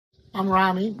I'm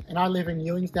Rami and I live in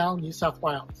Ewingsdale, New South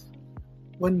Wales.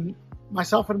 When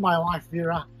myself and my wife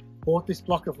Vera bought this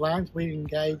block of land, we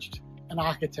engaged an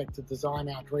architect to design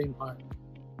our dream home.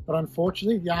 But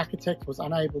unfortunately, the architect was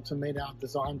unable to meet our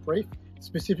design brief,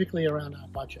 specifically around our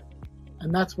budget.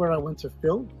 And that's where I went to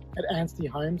Phil at Anstey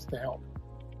Homes to help.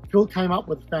 Phil came up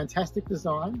with a fantastic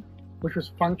design, which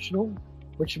was functional,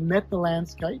 which met the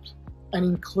landscapes, and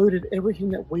included everything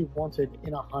that we wanted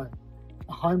in a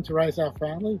home to raise our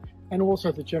family, and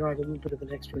also to generate a little bit of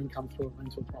an extra income through a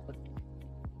rental property.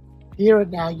 Here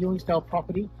at our Ewingsdale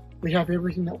property, we have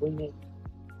everything that we need.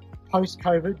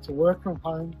 Post-COVID, to work from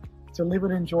home, to live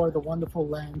and enjoy the wonderful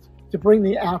land, to bring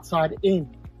the outside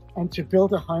in, and to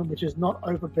build a home which is not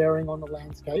overbearing on the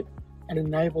landscape and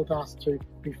enabled us to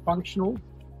be functional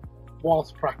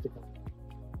whilst practical.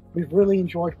 We've really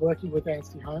enjoyed working with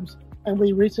Anstey Homes, and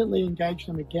we recently engaged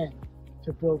them again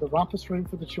to build a rumpus room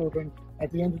for the children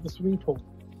at the end of the swimming pool.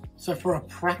 So for a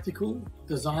practical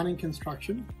design and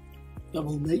construction that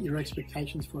will meet your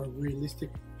expectations for a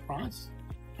realistic price,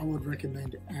 I would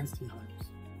recommend Anstey Homes.